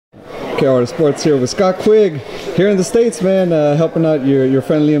KR Sports here with Scott Quigg here in the States, man, helping out your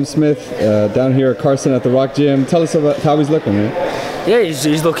friend Liam Smith down here at Carson at the Rock Gym. Tell us about how he's looking, man. Yeah,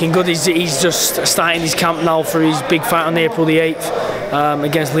 he's looking good. He's just starting his camp now for his big fight on April the 8th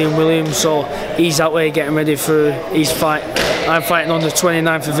against Liam Williams. So he's out there getting ready for his fight. I'm fighting on the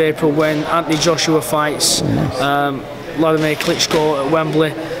 29th of April when Anthony Joshua fights Vladimir Klitschko at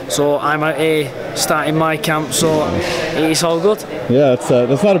Wembley. So I'm out here starting my camp, so it's all good. Yeah,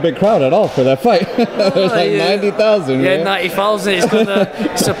 that's not a big crowd at all for that fight. There's like 90,000. Yeah, 90,000. It's going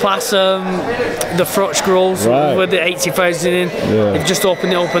to surpass the Frotch Groves with the 80,000 in. Yeah. They've just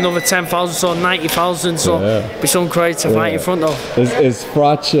opened it up another 10,000, so 90,000. So be some crowd to fight in front of. Is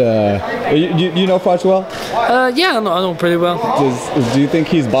Frotch? You know Frotch well? Yeah, I know pretty well. Do you think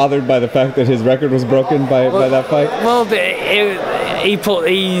he's bothered by the fact that his record was broken by that fight? Well,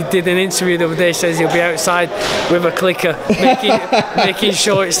 he did an interview the other day. Says he'll be outside with a clicker, making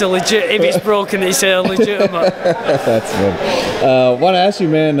sure it's legit. If it's broken, it's legitimate. That's good. I want to ask you,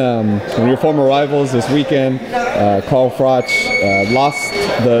 man, one of your former rivals this weekend, Carl Frotch, lost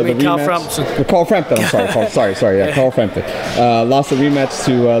the rematch. Carl Frampton. I'm sorry. Carl Frampton lost the rematch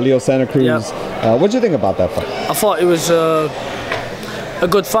to Leo Santa Cruz. Yep. What did you think about that fight? I thought it was a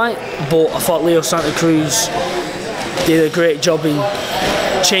good fight, but I thought Leo Santa Cruz did a great job in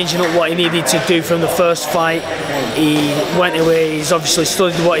changing up what he needed to do from the first fight. He went away, he's obviously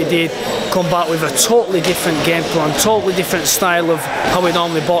studied what he did, come back with a totally different game plan, totally different style of how he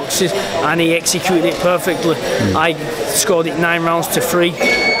normally boxes, and he executed it perfectly. I scored it 9 rounds to 3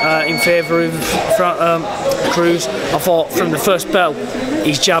 in favour of Cruz. I thought from the first bell,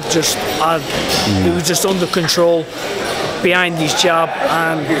 his jab he was just under control behind his jab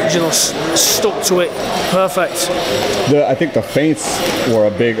and stuck to it perfect. I think the feints were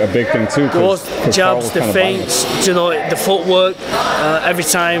a big thing too. Those jabs, the feints, the footwork. Every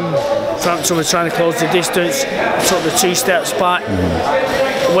time Frampton was trying to close the distance, he took the 2 steps back.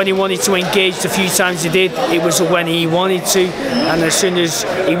 When he wanted to engage, the few times he did, it was when he wanted to, and as soon as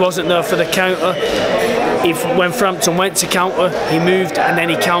he wasn't there for the counter, when Frampton went to counter, he moved and then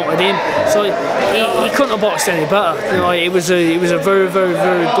he countered in. So he couldn't have boxed any better. It was a very, very,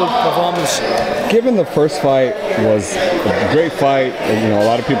 very good performance. Given the first fight was a great fight, a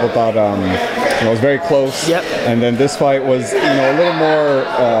lot of people thought it was very close. Yep. And then this fight was a little more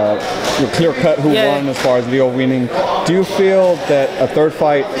clear cut who won as far as Leo winning. Do you feel that a third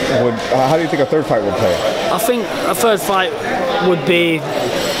fight would? How do you think a third fight would play out? I think a third fight would be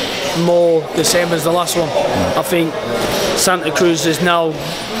more the same as the last one. I think Santa Cruz has now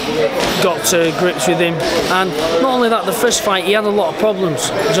got to grips with him, and not only that, the first fight he had a lot of problems.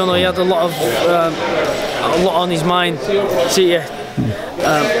 He had a lot on his mind. He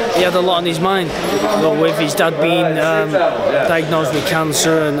had a lot on his mind, with his dad being diagnosed with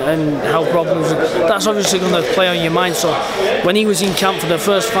cancer and health problems. That's obviously going to play on your mind. So when he was in camp for the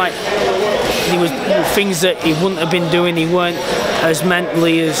first fight, he was things that he wouldn't have been doing. He weren't as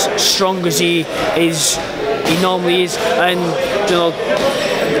mentally as strong as he normally is, and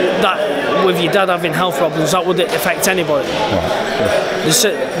that with your dad having health problems, that would affect anybody.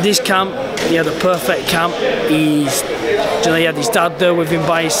 This camp, he had a perfect camp. He had his dad there with him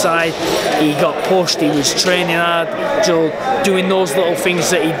by his side. He got pushed. He was training hard, doing those little things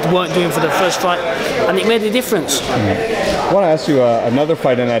that he weren't doing for the first fight, and it made a difference. I want to ask you another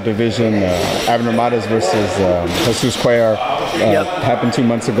fight in that division, Abner Mares versus Jesus Quigg, happened 2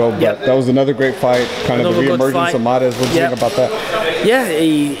 months ago, but that was another great fight, kind of the re-emergence of Mares. What do you think about that? Yeah,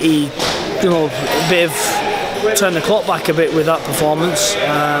 he a bit of turned the clock back a bit with that performance.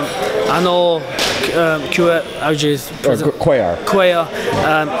 I know Quigg,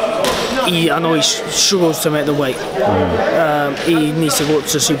 I know he struggles to make the weight. He needs to go up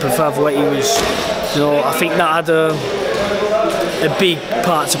to super featherweight. He was, I think that had a big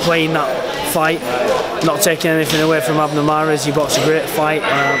part to play in that fight. Not taking anything away from Abner Mares, he boxed a great fight.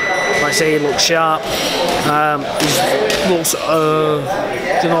 Like I say, he looks sharp. He looks,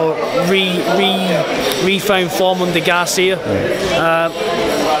 refound form under Garcia.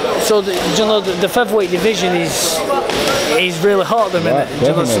 So the featherweight division is really hot at the minute.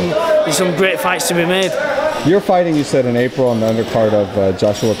 There's some great fights to be made. You're fighting, you said, in April on the undercard of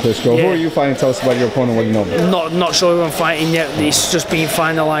Joshua Klitschko. Yeah. Who are you fighting? Tell us about your opponent. What do you know about? Not sure who I'm fighting yet. It's just being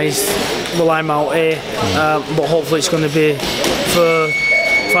finalised while I'm out here. But hopefully it's going to be for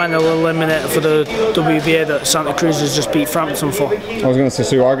final eliminator for the WBA that Santa Cruz has just beat Frampton for. I was going to say,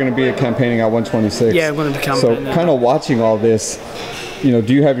 so you are going to be campaigning at 126. Yeah, I'm going to be campaigning. So kind of watching all this, you know,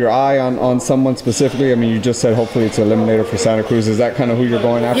 do you have your eye on someone specifically? I mean, you just said hopefully it's an eliminator for Santa Cruz. Is that kind of who you're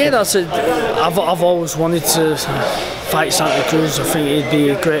going after? Yeah, that's it. I've always wanted to fight Santa Cruz. I think it'd be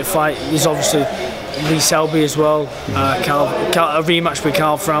a great fight. He's obviously Lee Selby as well. A rematch with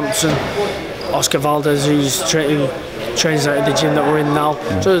Carl Frampton, Oscar Valdez, who's trains out of the gym that we're in now.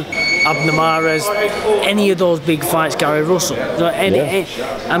 Yeah. So Abner Mares, any of those big fights, Gary Russell. I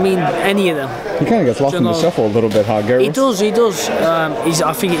mean, any of them. He kind of gets lost in the shuffle a little bit, huh, Gary? He does.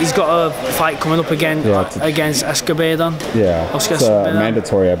 I think he's got a fight coming up again against Escobar. Yeah, Oscar it's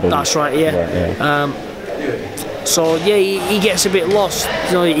mandatory, I believe. That's right, yeah. Right. So yeah, he gets a bit lost.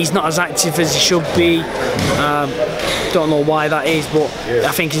 You know, he's not as active as he should be. Don't know why that is, but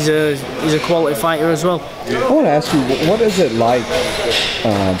I think he's a quality fighter as well. I want to ask you, what is it like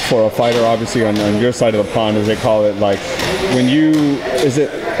for a fighter, obviously on your side of the pond, as they call it? Like, is it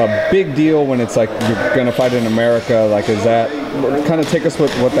a big deal when it's like you're going to fight in America? Like, is that kind of take us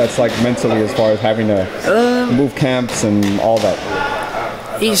with what that's like mentally as far as having to move camps and all that?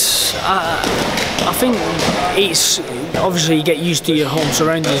 I think it's obviously you get used to your home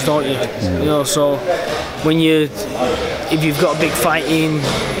surroundings, don't you? You know, so if you've got a big fight in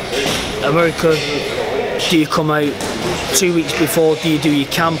America, do you come out 2 weeks before? Do you do your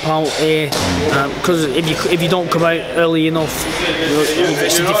camp out here? Because if you don't come out early enough,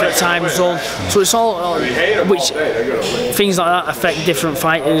 it's a different time zone. So it's all which things like that affect different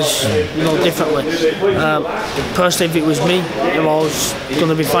fighters, you know, differently. Personally, if it was me, if I was going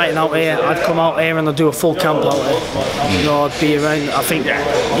to be fighting out here, I'd come out here and I'd do a full camp out here. You know, I'd be around. I think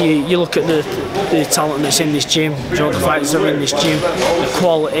you look at the talent that's in this gym, you know, the fighters that are in this gym, the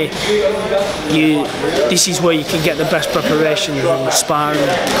quality. This is where you can get the best preparation from sparring,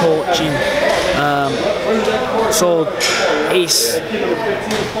 coaching. So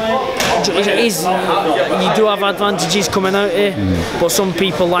you do have advantages coming out here, but some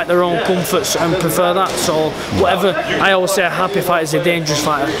people like their own comforts and prefer that. So whatever, I always say a happy fighter is a dangerous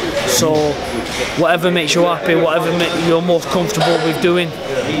fighter. So whatever makes you happy, whatever you're most comfortable with doing,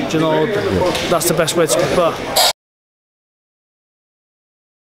 you know, that's the best way to prepare.